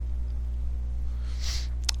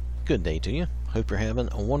Good day to you. Hope you're having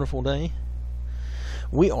a wonderful day.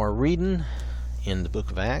 We are reading in the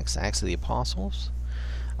book of Acts, Acts of the Apostles.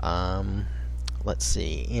 Let's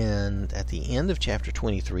see, and at the end of chapter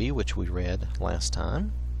 23, which we read last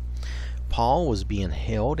time, Paul was being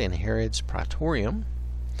held in Herod's praetorium,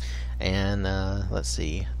 and let's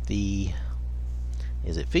see,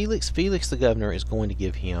 is it Felix? Felix the governor is going to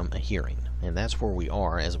give him a hearing, and that's where we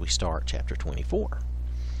are as we start chapter 24.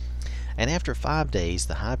 And after 5 days,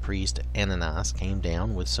 the high priest Ananias came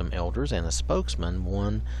down with some elders and a spokesman,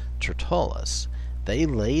 one Tertullus. They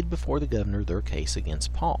laid before the governor their case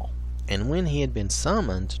against Paul. And when he had been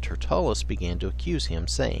summoned, Tertullus began to accuse him,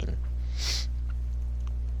 saying,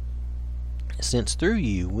 "Since through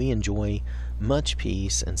you we enjoy much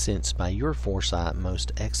peace, and since by your foresight,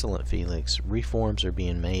 most excellent Felix, reforms are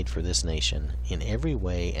being made for this nation, in every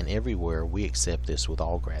way and everywhere we accept this with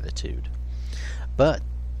all gratitude. But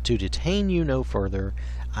to detain you no further,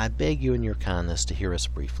 I beg you in your kindness to hear us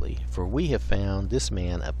briefly, for we have found this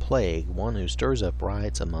man a plague, one who stirs up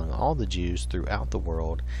riots among all the Jews throughout the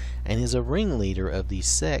world, and is a ringleader of the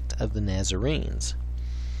sect of the Nazarenes.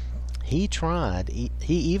 He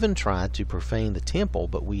even tried to profane the temple,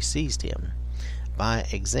 but we seized him. By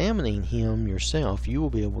examining him yourself, you will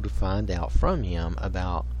be able to find out from him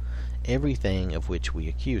about everything of which we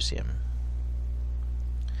accuse him."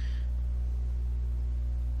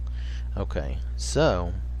 Okay,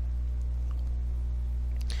 so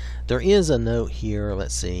there is a note here.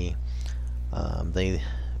 Let's see.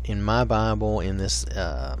 In my Bible, in this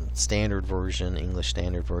standard version, English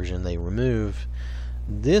Standard Version, they remove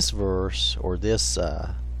this verse or this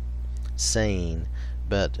saying,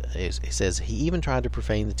 but it says, "He even tried to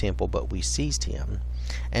profane the temple, but we seized him.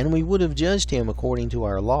 And we would have judged him according to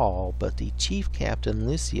our law, but the chief captain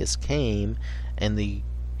Lysias came, and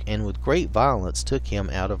with great violence took him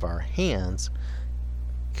out of our hands,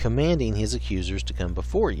 commanding his accusers to come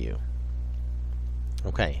before you."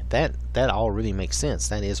 Okay, that all really makes sense.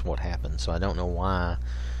 That is what happened. So I don't know why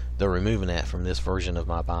they're removing that from this version of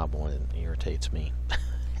my Bible. It irritates me.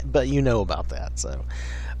 But you know about that. So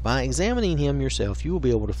by examining him yourself, you will be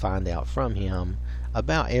able to find out from him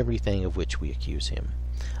about everything of which we accuse him.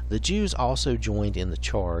 The Jews also joined in the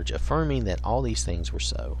charge, affirming that all these things were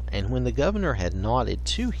so. And when the governor had nodded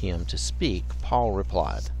to him to speak, Paul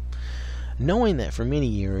replied, "Knowing that for many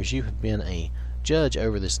years you have been a judge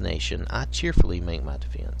over this nation, I cheerfully make my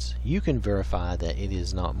defense. You can verify that it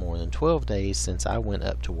is not more than 12 days since I went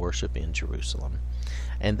up to worship in Jerusalem.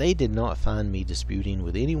 And they did not find me disputing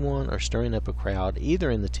with anyone or stirring up a crowd,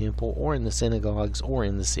 either in the temple or in the synagogues or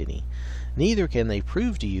in the city. Neither can they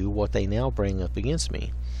prove to you what they now bring up against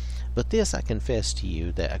me. But this I confess to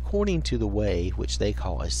you, that according to the way which they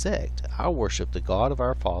call a sect, I worship the God of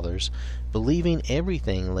our fathers, believing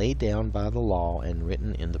everything laid down by the law and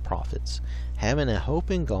written in the prophets, having a hope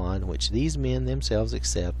in God, which these men themselves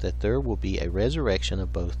accept, that there will be a resurrection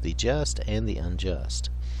of both the just and the unjust.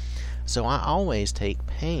 So I always take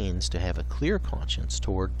pains to have a clear conscience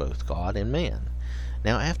toward both God and man.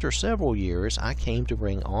 Now after several years I came to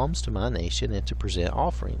bring alms to my nation and to present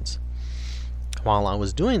offerings. While I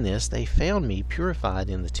was doing this, they found me purified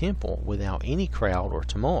in the temple without any crowd or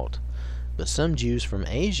tumult. But some Jews from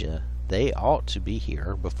Asia, they ought to be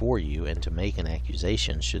here before you and to make an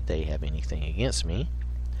accusation should they have anything against me.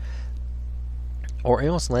 Or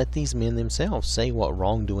else let these men themselves say what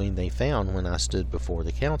wrongdoing they found when I stood before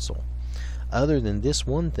the council. Other than this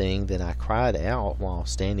one thing that I cried out while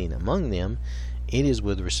standing among them, it is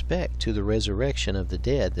with respect to the resurrection of the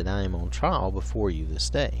dead that I am on trial before you this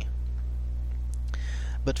day."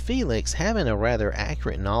 But Felix, having a rather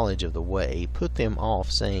accurate knowledge of the way, put them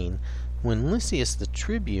off, saying, "When Lysias the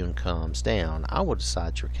tribune comes down, I will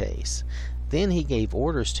decide your case." Then he gave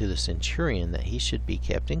orders to the centurion that he should be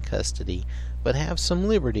kept in custody, but have some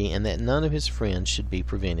liberty, and that none of his friends should be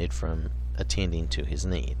prevented from attending to his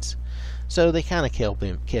needs. So they kind of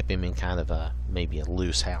kept him in kind of maybe a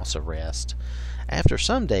loose house arrest. After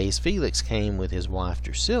some days, Felix came with his wife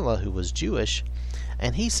Drusilla, who was Jewish,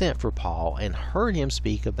 and he sent for Paul and heard him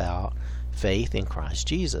speak about faith in Christ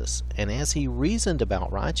Jesus. And as he reasoned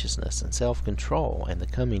about righteousness and self-control and the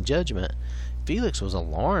coming judgment, Felix was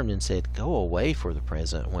alarmed and said, "Go away for the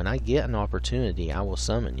present. When I get an opportunity, I will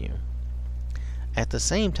summon you." At the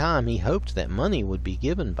same time, he hoped that money would be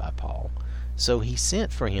given by Paul. So he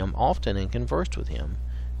sent for him often and conversed with him.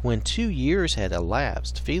 When 2 years had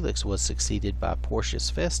elapsed, Felix was succeeded by Porcius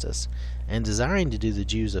Festus, and desiring to do the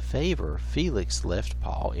Jews a favor, Felix left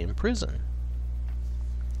Paul in prison.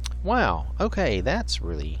 Wow, okay, that's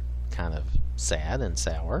really kind of sad and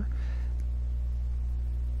sour.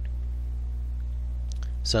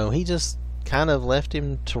 So he just kind of left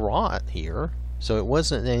him to rot here. So it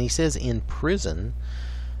wasn't, and he says in prison,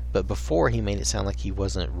 but before he made it sound like he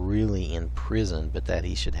wasn't really in prison, but that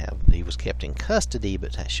he was kept in custody,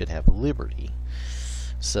 but should have liberty.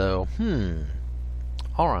 So,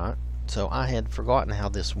 alright. So I had forgotten how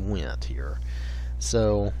this went here.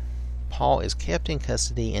 So Paul is kept in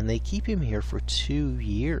custody, and they keep him here for 2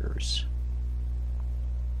 years.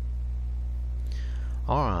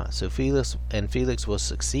 Alright, so Felix was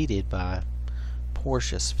succeeded by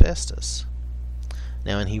Porcius Festus.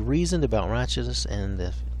 Now, and he reasoned about righteousness,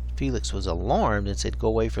 and Felix was alarmed and said, "Go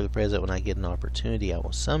away for the present. When I get an opportunity, I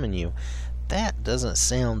will summon you." That doesn't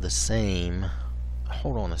sound the same.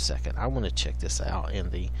 Hold on a second. I want to check this out in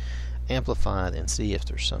the Amplified and see if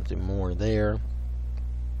there's something more there.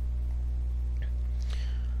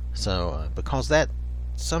 So, because that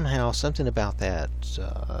somehow, something about that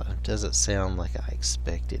doesn't sound like I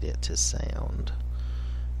expected it to sound.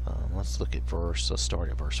 Let's look at let's start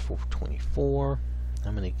at verse 424.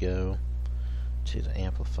 I'm going to go to the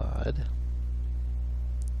Amplified.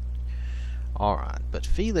 Alright, but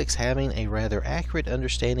Felix, having a rather accurate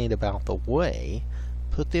understanding about the way,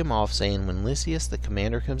 put them off, saying, "When Lysias the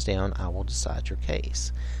commander comes down, I will decide your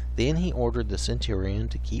case." Then he ordered the centurion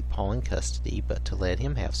to keep Paul in custody, but to let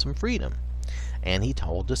him have some freedom. And he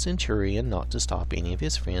told the centurion not to stop any of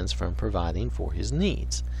his friends from providing for his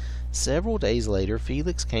needs. Several days later,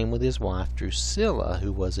 Felix came with his wife Drusilla,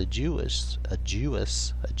 who was a Jewess.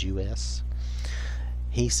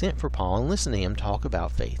 He sent for Paul and listened to him talk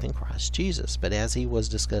about faith in Christ Jesus. But as he was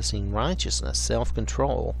discussing righteousness,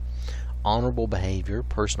 self-control, honorable behavior,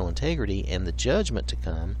 personal integrity, and the judgment to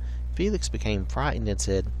come, Felix became frightened and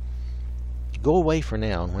said, "Go away for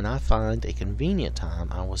now, and when I find a convenient time,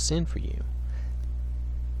 I will send for you."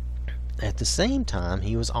 At the same time,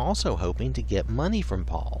 he was also hoping to get money from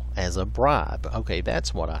Paul as a bribe. Okay,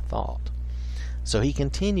 that's what I thought. So he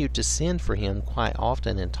continued to send for him quite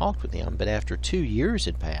often and talked with him. But after 2 years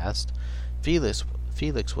had passed, Felix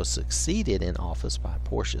was succeeded in office by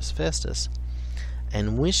Porcius Festus,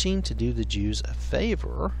 and wishing to do the Jews a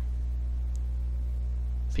favor,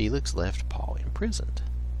 Felix left Paul imprisoned.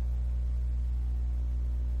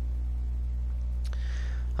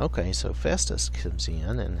 Okay, so Festus comes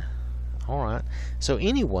in, and alright. So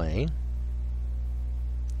anyway,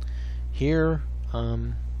 here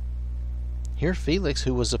Felix,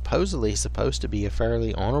 who was supposed to be a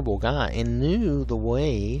fairly honorable guy and knew the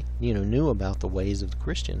way, knew about the ways of the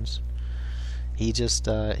Christians, he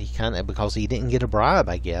kind of, because he didn't get a bribe,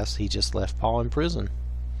 I guess, he just left Paul in prison.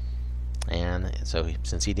 And so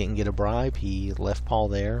since he didn't get a bribe, he left Paul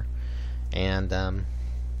there. And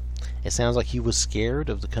it sounds like he was scared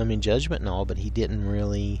of the coming judgment and all, but he didn't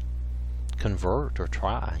really convert or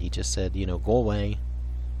try. He just said, go away,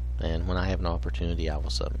 and when I have an opportunity, I will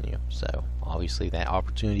summon you. So obviously that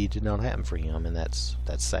opportunity did not happen for him, and that's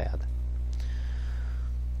sad.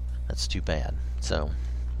 That's too bad. So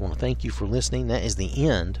I want to thank you for listening. That is the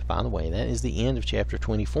end, by the way, that is the end of chapter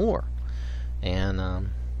 24. And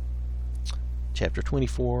chapter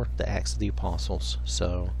 24, the Acts of the Apostles.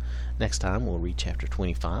 So next time we'll read chapter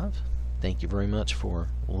 25. Thank you very much for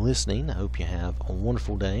listening. I hope you have a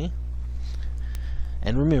wonderful day.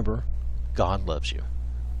 And remember, God loves you.